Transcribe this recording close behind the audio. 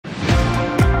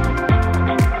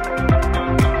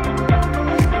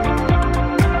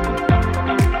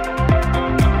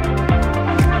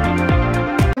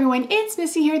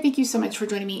Misty here. Thank you so much for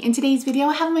joining me. In today's video,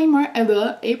 I have my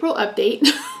April update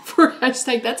for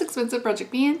hashtag That's Expensive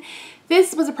Project Pan.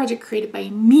 This was a project created by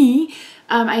me.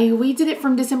 We did it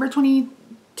from December 20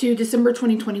 to December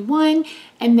 2021,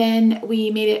 and then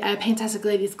we made it a Fantastic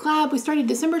Ladies collab. We started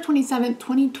December 27th,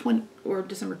 2020, or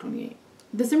December 28th.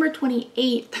 December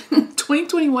 28th,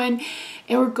 2021,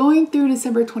 and we're going through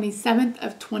December 27th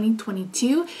of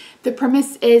 2022. The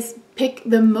premise is pick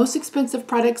the most expensive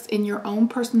products in your own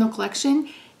personal collection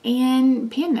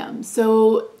and pan them.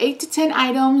 So 8 to 10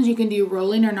 items. You can do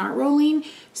rolling or not rolling.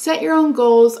 Set your own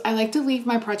goals. I like to leave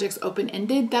my projects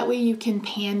open-ended. That way you can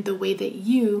pan the way that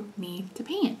you need to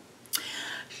pan.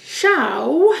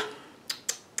 So,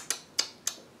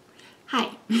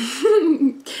 hi.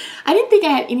 I didn't think I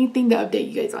had anything to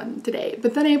update you guys on today,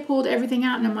 but then I pulled everything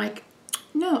out and I'm like,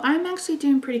 no, I'm actually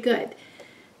doing pretty good.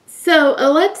 So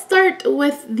let's start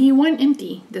with the one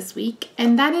empty this week,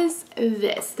 and that is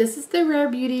this. This is the Rare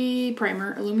Beauty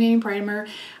Primer, Illuminating Primer.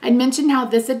 I mentioned how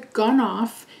this had gone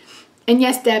off, and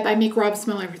yes, Deb, I make Rob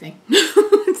smell everything.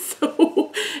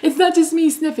 So it's not just me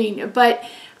sniffing, but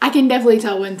I can definitely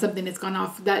tell when something has gone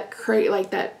off. That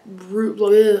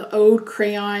old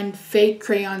crayon, fake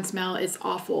crayon smell is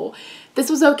awful. This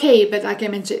was okay, but like I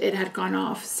mentioned, it had gone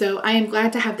off. So I am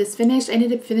glad to have this finished. I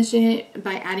ended up finishing it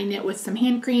by adding it with some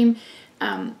hand cream,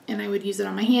 and I would use it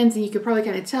on my hands, and you could probably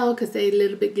kind of tell because they're a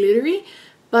little bit glittery.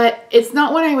 But it's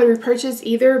not one I would repurchase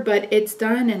either, but it's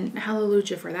done, and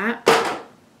hallelujah for that.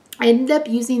 I ended up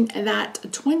using that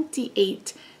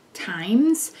 28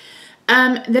 times.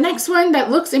 The next one that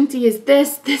looks empty is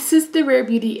this. This is the Rare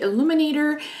Beauty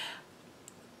Illuminator.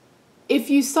 If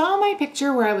you saw my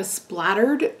picture where I was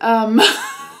splattered, that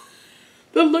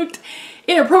looked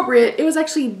inappropriate. It was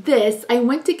actually this. I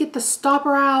went to get the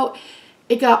stopper out.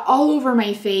 It got all over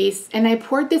my face, and I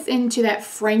poured this into that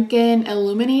Franken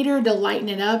illuminator to lighten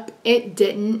it up. It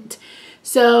didn't.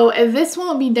 So this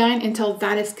won't be done until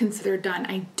that is considered done.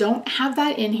 I don't have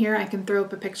that in here. I can throw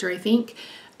up a picture, I think.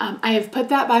 I have put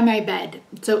that by my bed.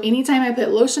 So anytime I put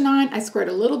lotion on, I squirt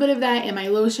a little bit of that in my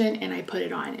lotion and I put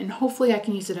it on. And hopefully I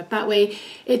can use it up that way.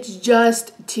 It's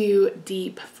just too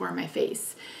deep for my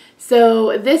face.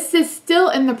 So this is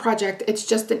still in the project. It's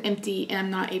just an empty and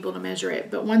I'm not able to measure it.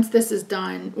 But once this is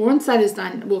done, once that is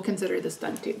done, we'll consider this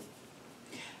done too.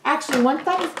 Actually, once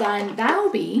that is done, that'll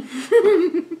be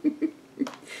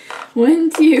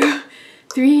 1, 2,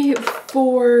 3,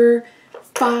 4,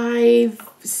 5,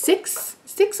 6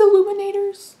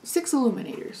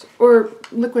 illuminators, or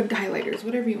liquid highlighters,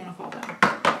 whatever you want to call them.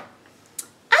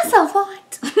 That's a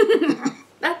lot.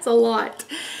 That's a lot.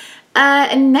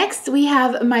 And next we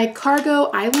have my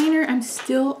Cargo eyeliner. I'm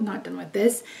still not done with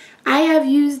this. I have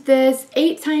used this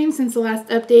 8 times since the last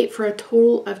update for a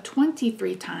total of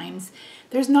 23 times.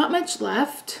 There's not much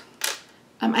left.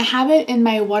 I have it in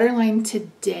my waterline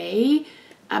today.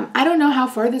 I don't know how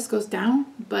far this goes down,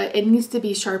 but it needs to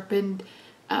be sharpened.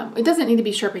 It doesn't need to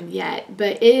be sharpened yet,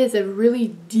 but it is a really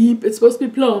deep, it's supposed to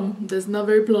be plum. It's not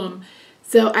very plum.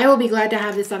 So I will be glad to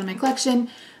have this out of my collection.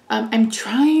 I'm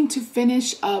trying to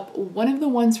finish up one of the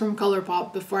ones from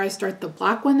ColourPop before I start the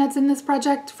black one that's in this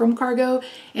project from Cargo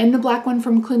and the black one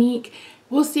from Clinique.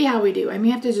 We'll see how we do. I may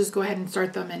have to just go ahead and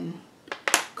start them and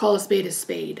call a spade a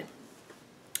spade.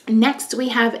 Next, we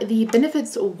have the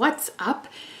Benefits What's Up.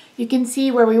 You can see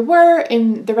where we were,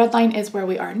 and the red line is where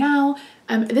we are now.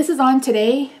 This is on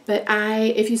today, but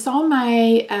if you saw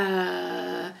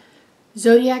my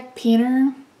Zodiac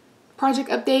Panner project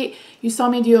update, you saw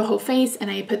me do a whole face, and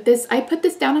I put this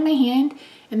down in my hand,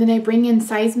 and then I bring in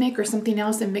Seismic or something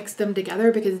else and mix them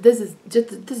together because this is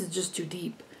just too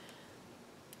deep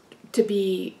to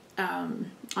be on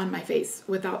my face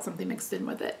without something mixed in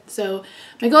with it. So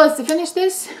my goal is to finish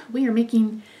this. We are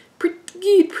making pretty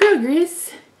good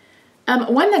progress.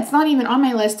 One that's not even on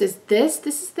my list is this.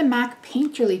 This is the MAC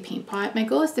Painterly Paint Pot. My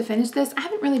goal is to finish this. I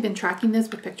haven't really been tracking this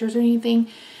with pictures or anything,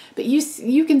 but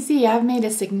you can see I've made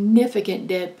a significant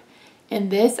dip in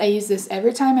this. I use this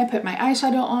every time I put my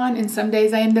eyeshadow on, and some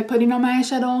days I end up putting on my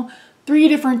eyeshadow 3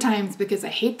 different times because I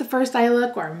hate the first eye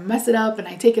look or I mess it up and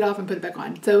I take it off and put it back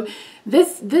on. So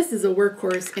this is a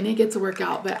workhorse and it gets a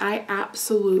workout, but I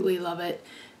absolutely love it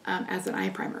as an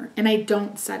eye primer, and I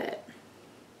don't set it.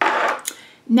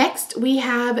 Next, we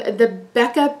have the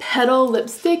Becca Petal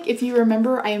Lipstick. If you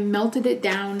remember, I melted it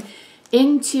down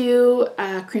into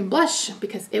cream blush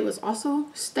because it was also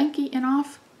stinky and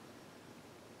off.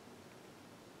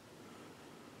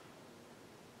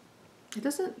 It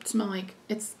doesn't smell like,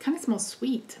 it kind of smells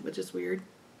sweet, which is weird.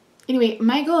 Anyway,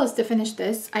 my goal is to finish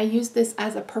this. I use this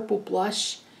as a purple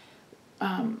blush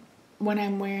when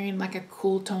I'm wearing like a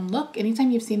cool tone look.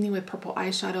 Anytime you've seen me with purple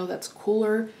eyeshadow that's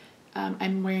cooler,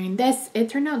 I'm wearing this. It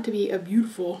turned out to be a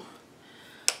beautiful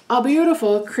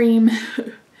cream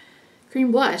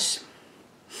blush.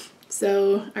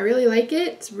 So I really like it.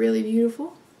 It's really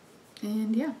beautiful.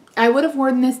 And yeah, I would have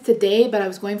worn this today, but I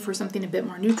was going for something a bit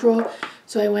more neutral.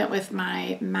 So I went with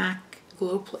my MAC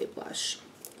Glow Play blush.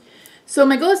 So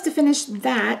my goal is to finish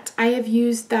that. I have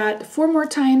used that 4 more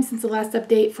times since the last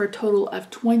update for a total of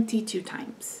 22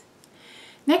 times.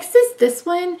 Next is this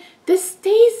one. This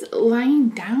stays lying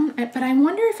down, but I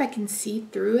wonder if I can see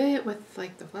through it with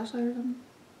like the flashlight or something.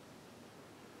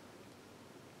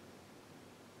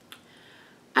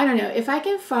 I don't know. If I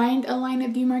can find a line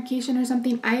of demarcation or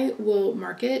something, I will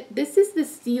mark it. This is the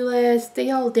Stila Stay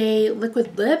All Day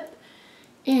Liquid Lip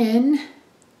in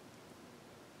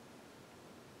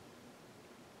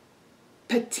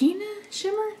Patina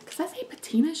Shimmer. Does that say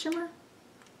Patina Shimmer?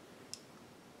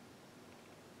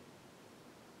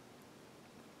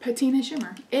 Patina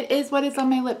Shimmer. It is what is on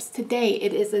my lips today.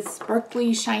 It is a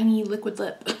sparkly, shiny liquid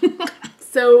lip.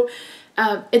 So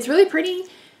it's really pretty.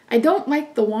 I don't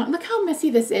like the wand. Look how messy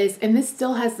this is, and this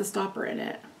still has the stopper in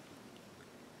it.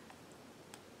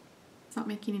 It's not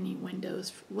making any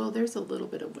windows. Well, there's a little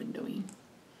bit of windowing.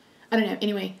 I don't know.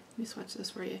 Anyway, let me swatch this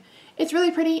for you. It's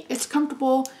really pretty. It's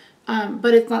comfortable,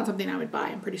 but it's not something I would buy.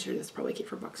 I'm pretty sure this is probably cute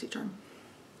for BoxyCharm.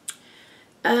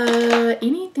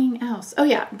 Anything else? Oh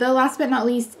yeah, the last but not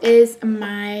least is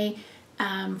my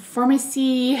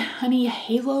Pharmacy Honey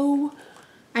Halo.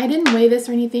 I didn't weigh this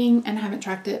or anything and haven't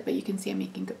tracked it, but you can see I'm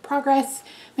making good progress.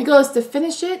 My goal is to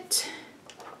finish it.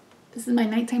 This is my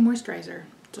nighttime moisturizer.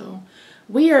 So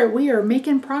we are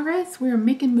making progress. We are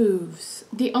making moves.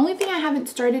 The only thing I haven't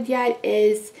started yet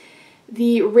is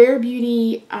the Rare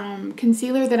Beauty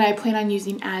concealer that I plan on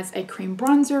using as a cream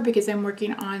bronzer because I'm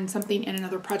working on something in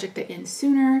another project that ends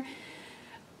sooner.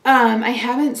 I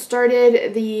haven't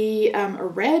started the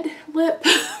red lip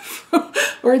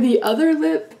or the other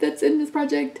lip that's in this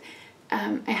project.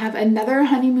 I have another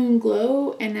Honeymoon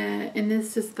Glow and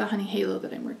this is the Honey Halo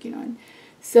that I'm working on.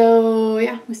 So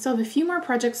yeah, we still have a few more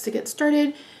projects to get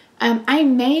started. I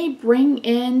may bring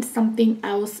in something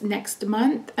else next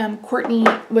month. Courtney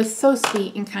was so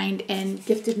sweet and kind and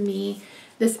gifted me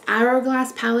this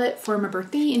Hourglass palette for my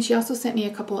birthday, and she also sent me a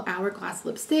couple Hourglass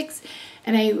lipsticks,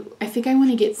 and I think I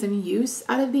want to get some use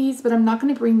out of these, but I'm not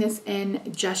going to bring this in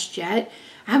just yet.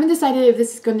 I haven't decided if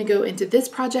this is going to go into this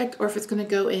project or if it's going to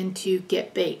go into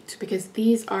Get Baked, because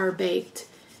these are baked,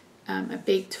 a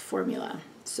baked formula.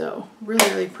 So really,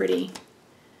 really pretty.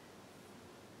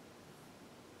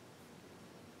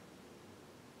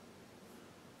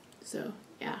 So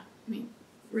yeah, I mean,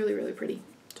 really, really pretty.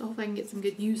 So hopefully I can get some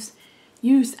good use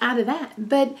out of that.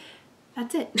 But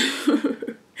that's it.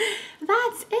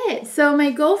 That's it. So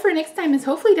my goal for next time is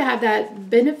hopefully to have that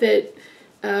Benefit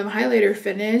highlighter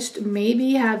finished.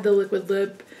 Maybe have the liquid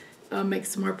lip make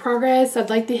some more progress. I'd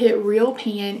like to hit Real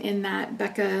Pan in that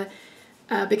Becca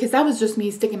because that was just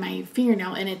me sticking my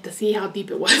fingernail in it to see how deep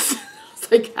it was.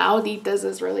 It's like, how deep does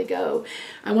this really go?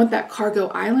 I want that Cargo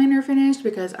eyeliner finished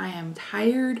because I am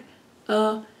tired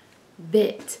of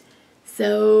it.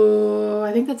 So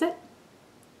I think that's it.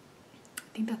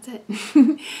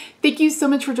 Thank you so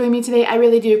much for joining me today. I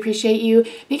really do appreciate you.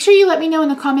 Make sure you let me know in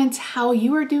the comments how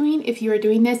you are doing if you are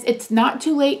doing this. It's not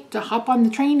too late to hop on the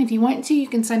train. If you want to, you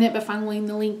can sign up by following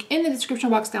the link in the description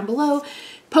box down below.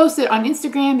 Post it on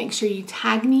Instagram. Make sure you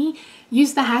tag me.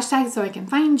 Use the hashtag so I can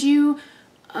find you.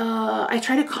 I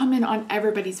try to comment on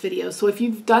everybody's videos. So if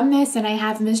you've done this and I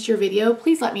have missed your video,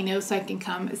 please let me know so I can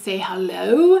come say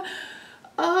hello.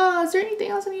 Is there anything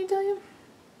else I need to tell you?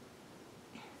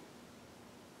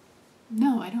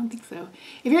 No, I don't think so.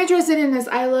 If you're interested in this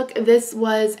eye look, this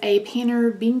was a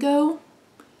Panner Bingo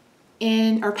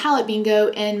or palette bingo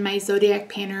in my Zodiac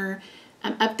Panner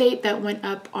update that went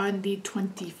up on the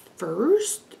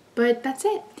 21st. But that's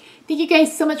it. Thank you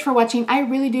guys so much for watching. I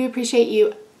really do appreciate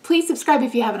you. Please subscribe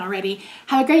if you haven't already.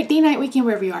 Have a great day, night, weekend,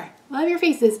 wherever you are. Love your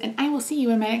faces, and I will see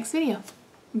you in my next video.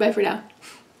 Bye for now.